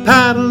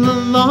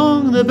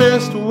the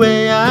best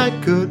way I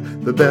could,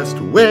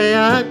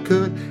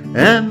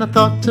 and I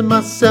thought to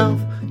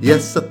myself,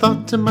 yes, I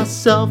thought to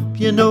myself,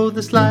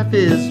 this life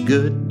is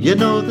good,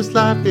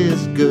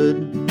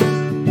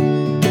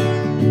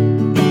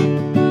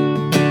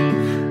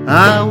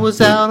 I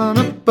was out on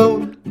my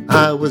boat,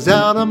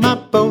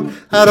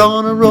 out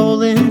on a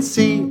rolling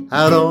sea,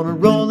 I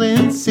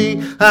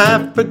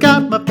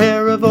forgot my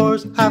pair of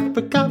oars,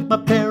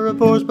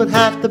 but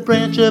had the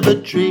branch of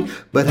a tree,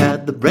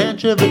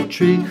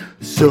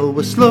 so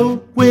I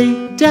slowed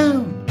way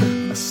down,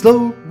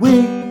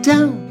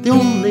 the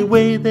only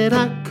way that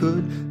I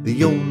could,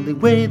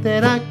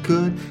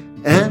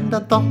 and I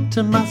thought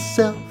to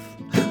myself,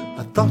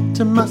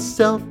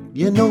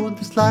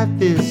 this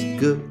life is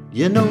good,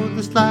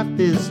 this life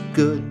is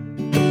good.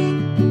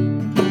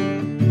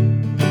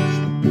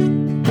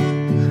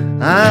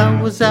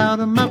 I was out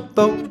on my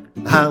boat,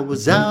 out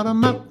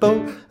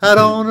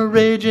on a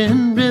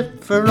raging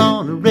river,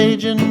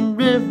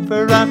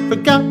 I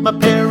forgot my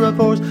pair of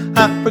oars,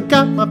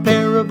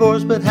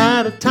 but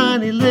had a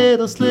tiny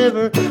little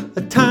sliver,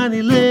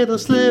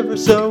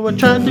 so I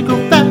tried to go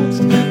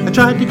fast,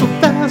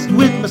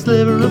 with my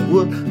sliver of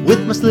wood,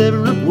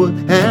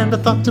 and I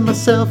thought to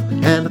myself,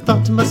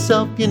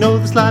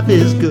 this life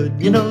is good,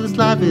 this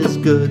life is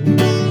good.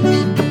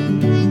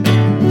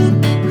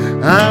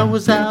 I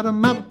was out on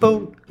my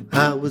boat,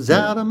 I was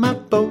out on my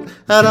boat,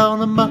 out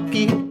on a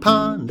mucky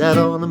pond, out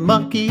on a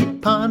mucky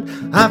pond.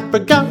 I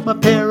forgot my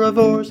pair of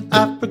oars,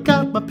 I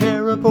forgot my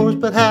pair of oars,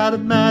 but had a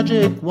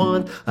magic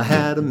wand, I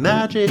had a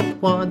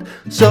magic wand.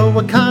 So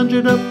I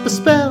conjured up a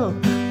spell,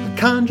 I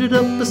conjured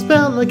up a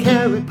spell like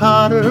Harry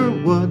Potter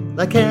would,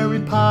 like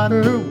Harry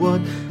Potter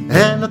would.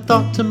 And I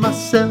thought to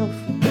myself,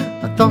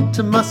 I thought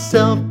to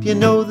myself, you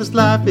know this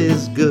life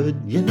is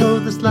good, you know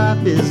this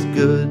life is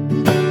good.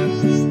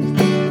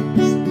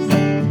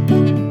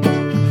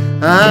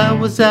 I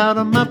was out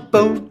on my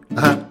boat,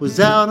 I was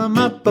out on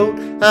my boat,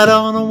 out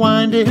on a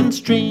winding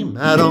stream,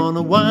 out on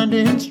a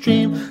winding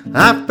stream.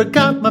 I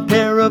forgot my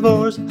pair of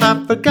oars,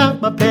 I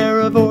forgot my pair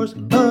of oars,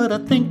 but I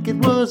think it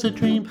was a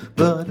dream,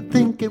 but I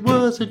think it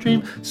was a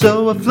dream.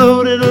 So I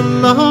floated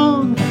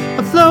along,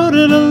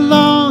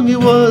 it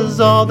was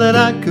all that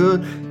I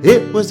could,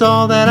 it was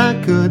all that I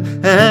could.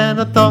 And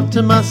I thought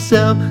to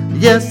myself,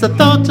 yes, I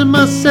thought to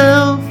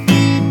myself,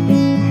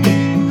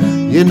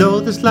 you know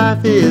this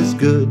life is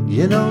good,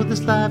 you know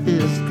this life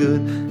is good.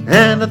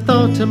 And I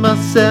thought to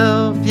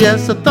myself,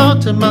 yes, I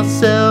thought to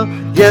myself,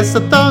 yes,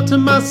 I thought to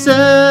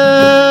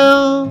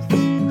myself,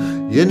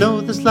 you know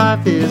this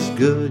life is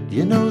good,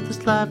 you know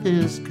this life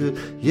is good,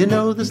 you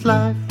know this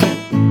life,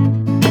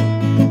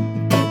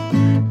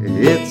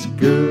 it's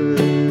good.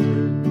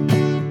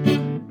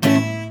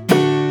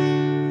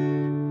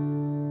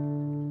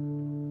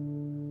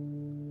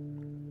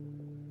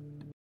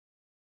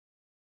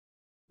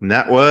 And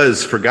that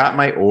was Forgot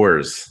My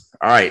Oars.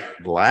 All right.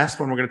 The last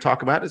one we're going to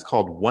talk about is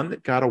called One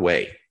That Got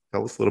Away.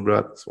 Tell us a little bit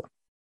about this one.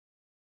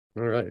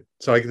 All right.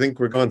 So I think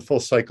we're going full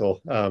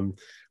cycle.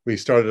 We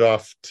started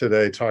off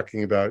today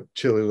talking about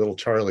Chilly Little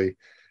Charlie.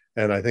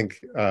 And I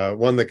think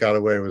One That Got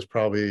Away was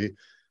probably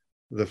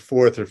the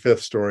fourth or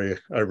fifth story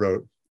I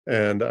wrote.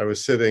 And I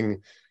was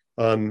sitting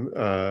on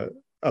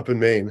up in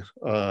Maine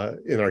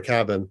in our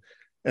cabin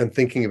and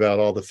thinking about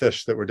all the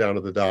fish that were down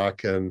at the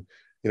dock, and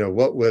you know,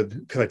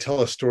 could I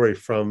tell a story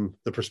from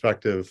the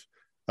perspective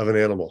of an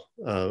animal?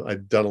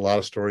 I'd done a lot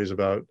of stories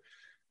about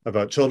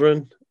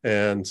children.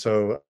 And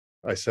so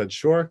I said,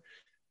 sure.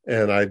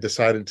 And I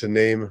decided to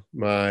name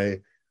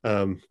my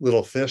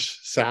little fish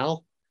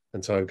Sal.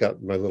 And so I've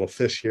got my little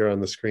fish here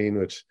on the screen,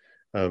 which,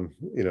 you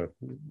know,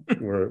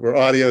 we're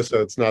audio,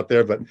 so it's not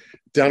there, but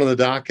down on the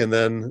dock. And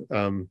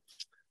then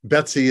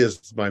Betsy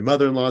is my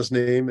mother-in-law's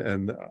name.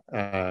 And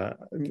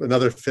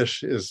another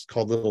fish is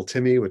called Little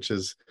Timmy, which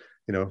is,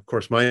 you know, of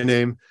course, my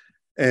name.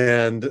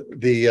 And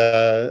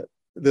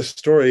this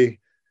story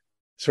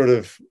sort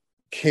of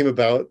came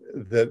about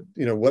that,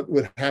 you know, what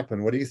would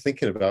happen? What are you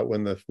thinking about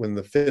when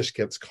the fish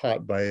gets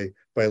caught by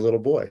a little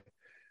boy?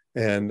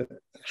 And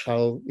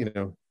how, you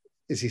know,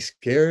 is he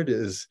scared?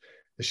 Is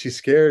she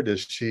scared?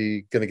 Is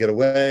she going to get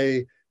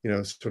away? You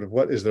know, sort of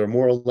what is there a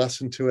moral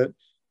lesson to it?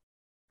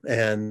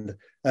 And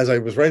as I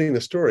was writing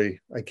the story,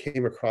 I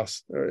came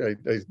across, I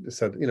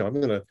said, you know, I'm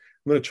going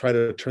to try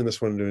to turn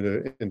this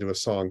one into a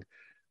song,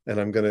 and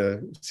I'm going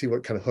to see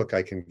what kind of hook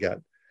I can get.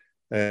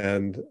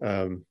 And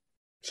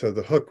so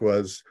the hook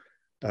was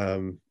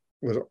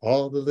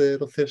all the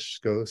little fish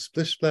go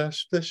splish,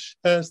 splash, splish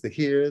as they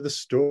hear the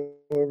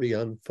story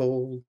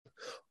unfold.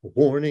 A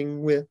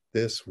warning with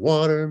this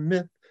water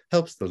myth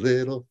helps the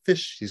little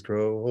fishies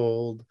grow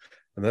old.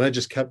 And then I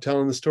just kept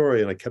telling the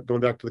story, and I kept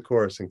going back to the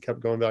chorus and kept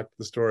going back to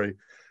the story.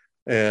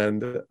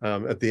 And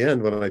at the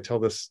end, when I tell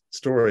this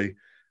story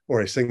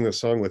or I sing this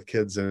song with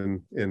kids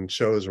in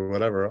shows or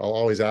whatever, I'll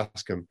always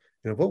ask them,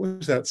 you know, what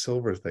was that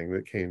silver thing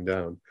that came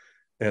down?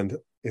 And,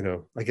 you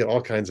know, I get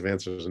all kinds of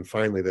answers. And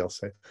finally they'll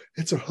say,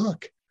 it's a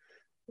hook.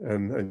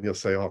 And you'll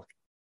say, oh,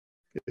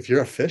 if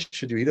you're a fish,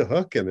 should you eat a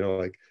hook? And they're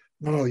like,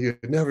 no, you'd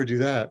never do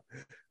that.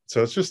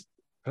 So it's just,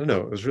 I don't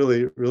know, it was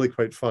really, really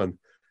quite fun.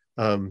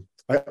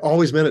 I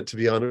always meant it to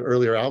be on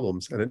earlier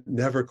albums, and it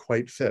never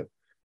quite fit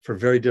for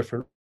very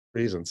different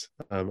reasons.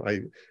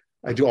 I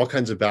do all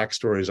kinds of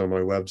backstories on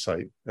my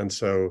website. And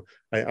so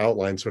I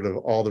outlined sort of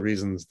all the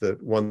reasons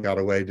that One Got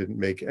Away didn't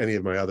make any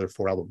of my other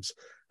 4 albums.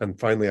 And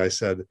finally I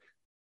said,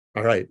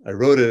 all right, I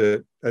wrote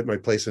it at my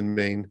place in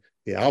Maine.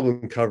 The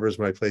album cover is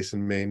my place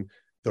in Maine.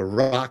 The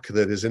rock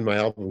that is in my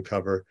album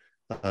cover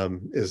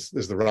is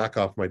the rock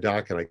off my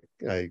dock. And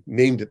I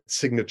named it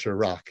Signature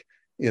Rock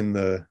in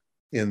the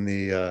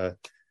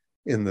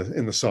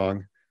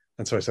song.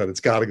 And so I said, it's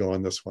got to go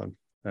on this one.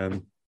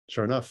 And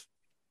sure enough,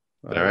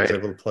 I was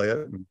able to play it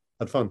and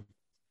had fun.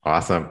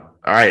 Awesome.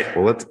 All right.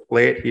 Well, let's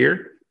play it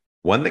here.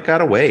 One That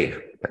Got Away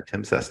by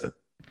Tim Seston.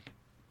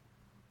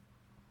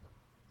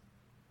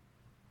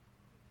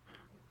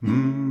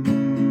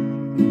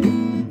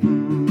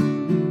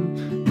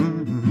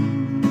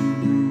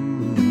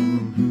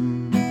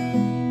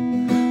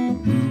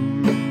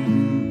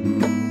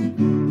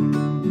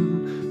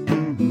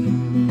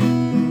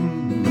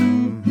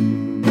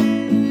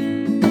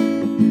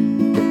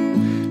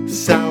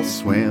 Sal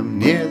swam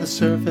near the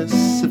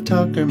surface of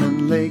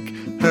Tuckerman Lake.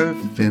 Her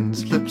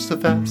fins flipped so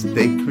fast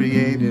they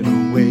created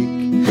a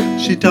wake.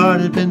 She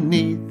darted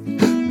beneath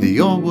the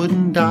old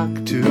wooden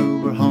dock to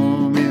her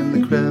home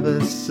in the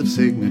crevice of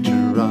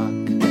Signature Rock.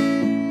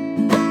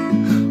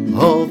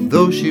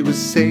 Though she was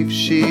safe,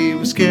 she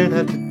was scared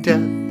half to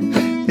death.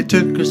 It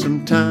took her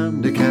some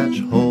time to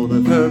catch hold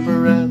of her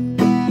breath.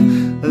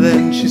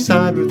 Then she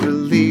sighed with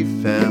relief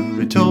and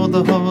retold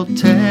the whole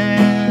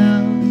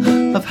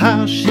tale of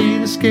how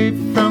she'd escaped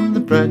from the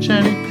bright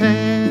shiny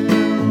pail.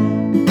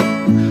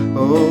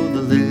 Oh,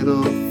 the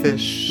little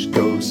fish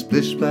go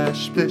splish,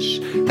 splash, splish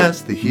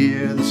as they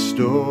hear the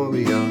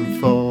story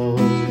unfold.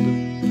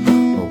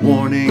 A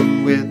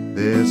warning with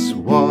this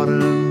water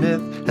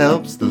myth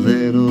helps the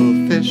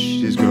little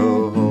fishes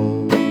grow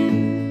old.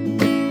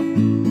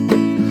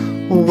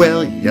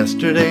 Well,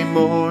 yesterday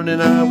morning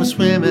I was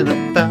swimming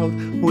about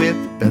with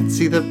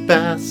Betsy the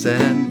bass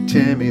and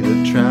Timmy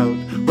the trout,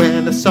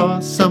 when I saw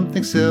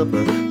something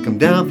silver come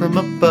down from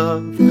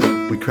above.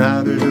 We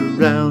crowded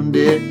around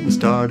it and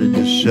started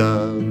to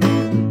shove.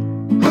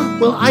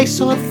 Well, I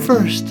saw it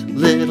first,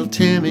 little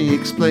Timmy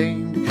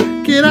explained.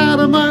 Get out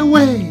of my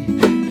way,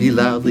 he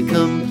loudly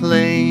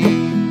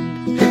complained.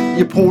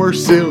 You poor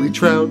silly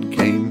trout,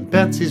 came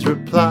Betsy's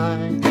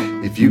reply.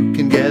 If you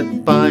can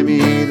get by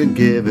me, then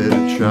give it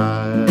a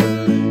try.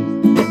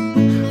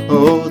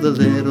 Oh, the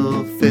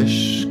little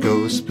fish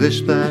go splish,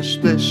 splash,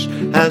 splish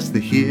as they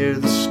hear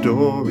the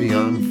story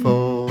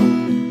unfold.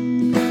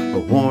 A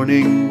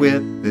warning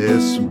with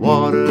this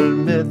water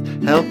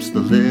myth helps the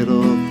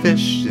little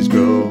fishes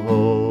grow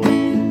old.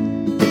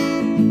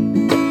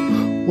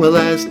 Well,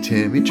 as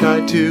Timmy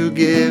tried to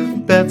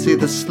give Betsy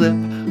the slip,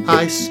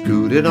 I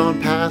scooted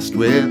on past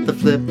with the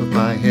flip of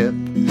my hip.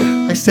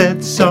 I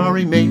said,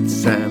 sorry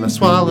mates, and I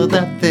swallowed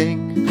that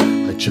thing.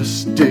 I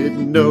just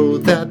didn't know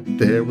that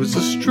there was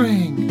a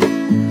string.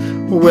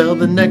 Well,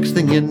 the next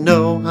thing you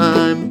know,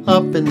 I'm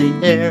up in the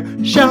air,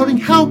 shouting,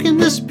 how can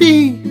this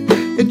be?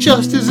 It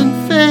just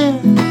isn't fair.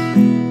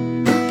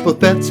 Both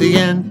Betsy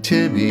and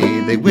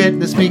Timmy, they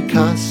witnessed me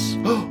cuss.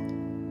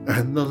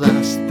 And the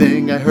last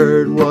thing I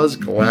heard was,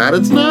 glad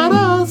it's not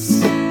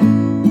us.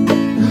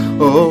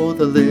 Oh,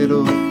 the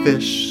little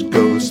fish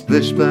go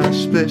splish,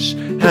 splash, splish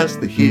as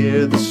they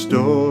hear the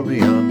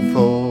story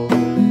unfold.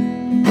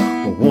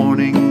 A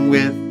warning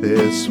with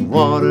this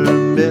water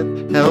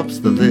myth helps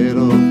the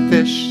little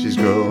fishes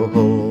grow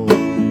old.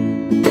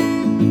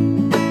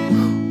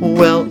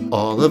 Well,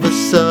 all of a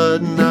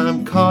sudden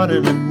I'm caught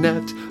in a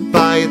net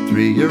by a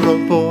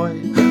 3-year-old boy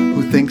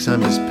who thinks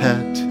I'm his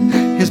pet.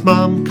 His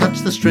mom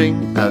cuts the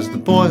string as the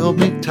boy holds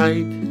me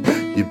tight.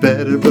 You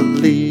better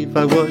believe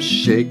I was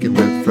shaking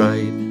with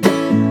fright.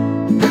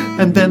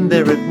 And then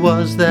there it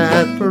was,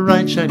 that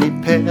bright shiny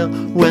pail.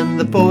 When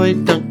the boy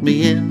dunked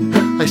me in,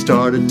 I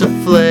started to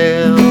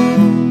flail.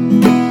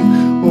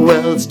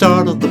 Well, it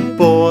startled the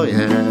boy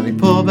and he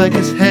pulled back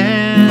his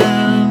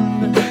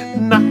hand,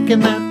 knocking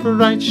that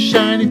bright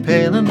shiny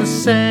pail in the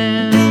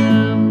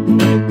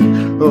sand.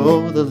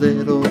 Oh, the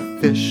little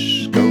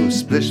fish go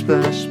splish,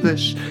 splash,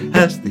 splish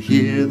as they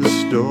hear the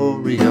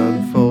story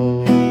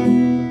unfold.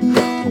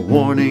 A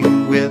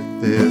warning with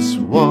this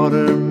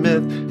water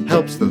myth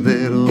helps the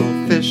little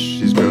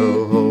fishes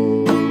grow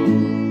old.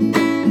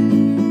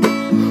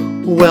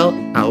 Well,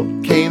 out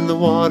came the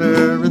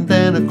water and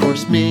then of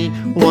course me.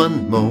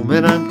 One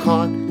moment I'm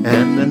caught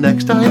and the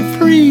next I'm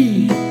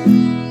free.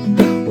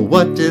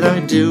 What did I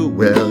do?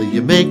 Well,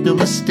 you make no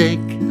mistake,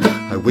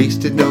 I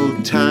wasted no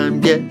time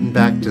getting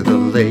back to the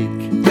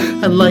lake.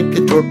 And like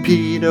a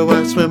torpedo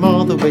I swim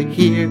all the way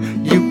here.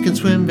 You can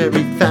swim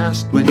very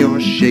fast when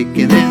you're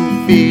shaking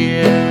in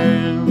fear.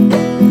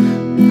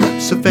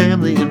 So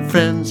family and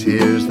friends,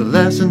 here's the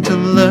lesson to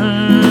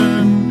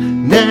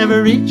learn.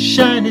 Never eat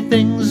shiny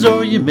things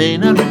or you may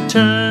not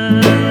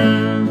return.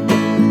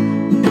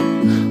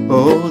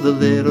 Oh, the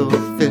little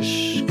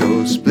fish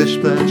go splish,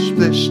 splash,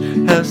 splish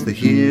as they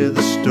hear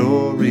the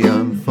story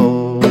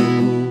unfold.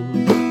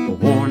 A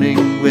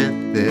warning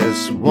with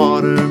this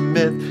water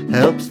myth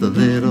helps the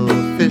little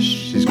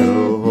fishes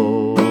grow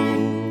old.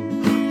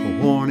 A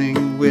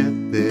warning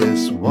with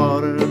this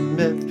water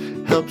myth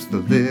helps the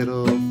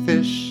little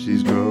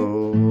fishes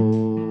grow old.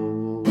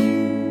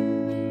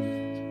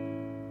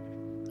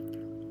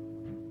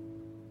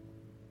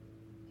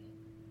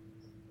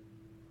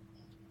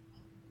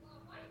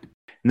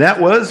 And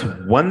that was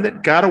One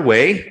That Got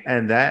Away,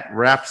 and that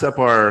wraps up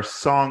our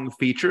song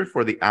feature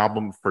for the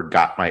album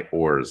Forgot My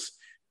Oars.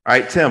 All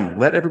right, Tim,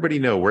 let everybody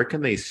know, where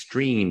can they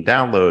stream,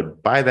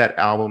 download, buy that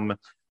album,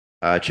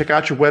 check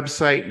out your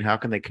website, and how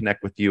can they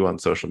connect with you on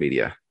social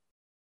media?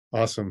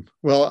 Awesome.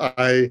 Well,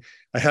 I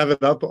have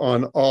it up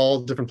on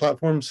all different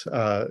platforms,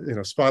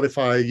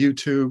 Spotify,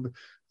 YouTube,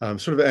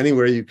 sort of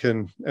anywhere you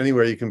can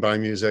buy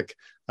music.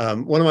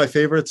 One of my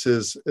favorites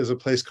is a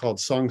place called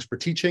Songs for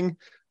Teaching.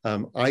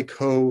 I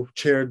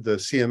co-chaired the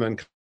CMN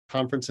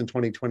conference in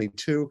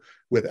 2022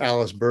 with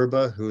Alice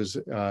Burba, who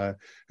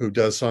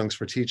does Songs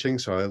for Teaching.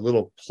 So a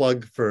little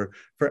plug for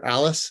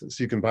Alice.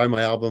 So you can buy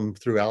my album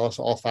through Alice,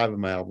 all 5 of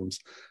my albums.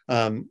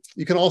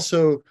 You can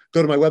also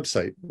go to my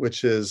website,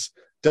 which is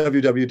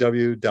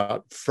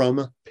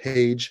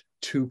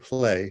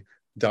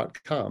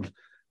www.frompage2play.com.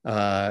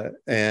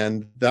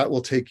 And that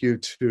will take you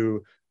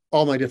to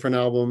all my different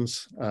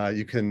albums.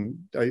 I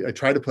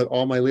try to put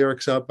all my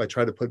lyrics up. I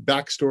try to put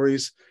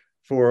backstories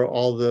for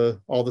all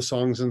the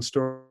songs and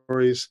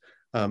stories.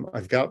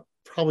 I've got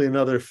probably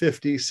another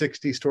 50,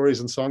 60 stories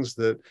and songs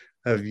that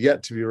have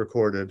yet to be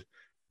recorded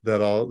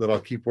that I'll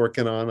keep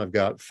working on. I've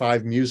got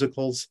 5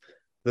 musicals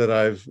that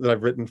I've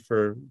written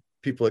for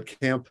people at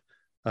camp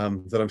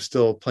that I'm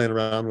still playing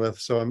around with.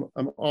 So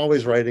I'm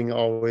always writing,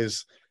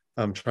 always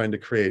trying to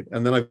create.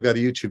 And then I've got a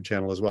YouTube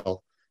channel as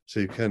well. So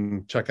you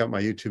can check out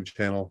my YouTube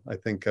channel. I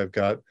think I've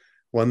got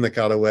One That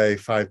Got Away,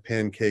 5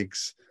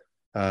 Pancakes,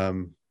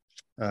 Do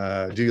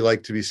You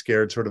Like to Be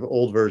Scared, sort of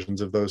old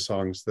versions of those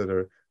songs that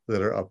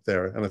are up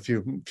there, and a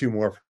few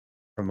more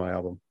from my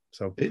album.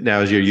 So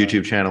now, is your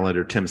YouTube channel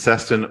under Tim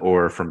Seston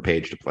or From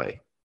Page to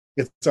Play?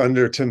 It's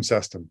under Tim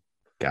Seston.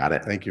 Got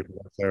it. Thank you for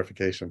that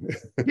clarification.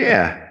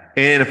 Yeah.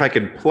 And if I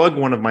could plug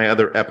one of my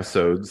other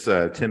episodes,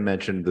 Tim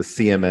mentioned the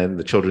CMN,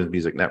 the Children's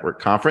Music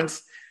Network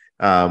Conference.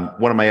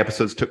 One of my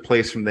episodes took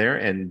place from there,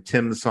 and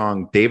Tim's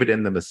song David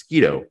and the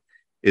Mosquito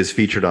is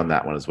featured on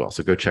that one as well.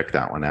 So go check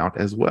that one out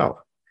as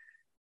well.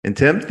 And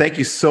Tim, thank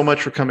you so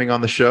much for coming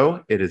on the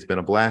show. It has been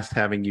a blast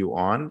having you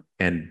on,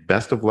 and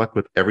best of luck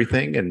with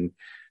everything. And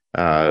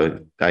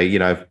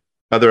I've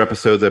other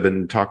episodes, I've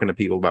been talking to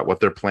people about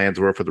what their plans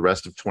were for the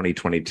rest of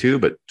 2022,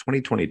 but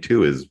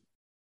 2022 is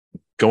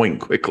going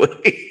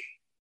quickly.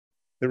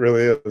 It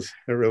really is.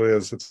 It really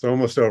is. It's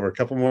almost over. A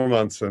couple more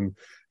months, and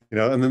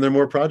and then there are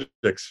more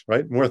projects,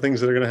 right? More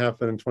things that are going to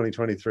happen in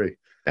 2023.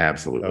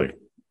 Absolutely.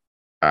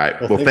 All right.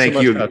 Well, thank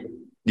so you. much,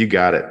 You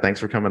got it. Thanks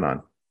for coming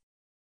on.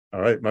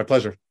 All right. My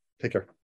pleasure. Take care.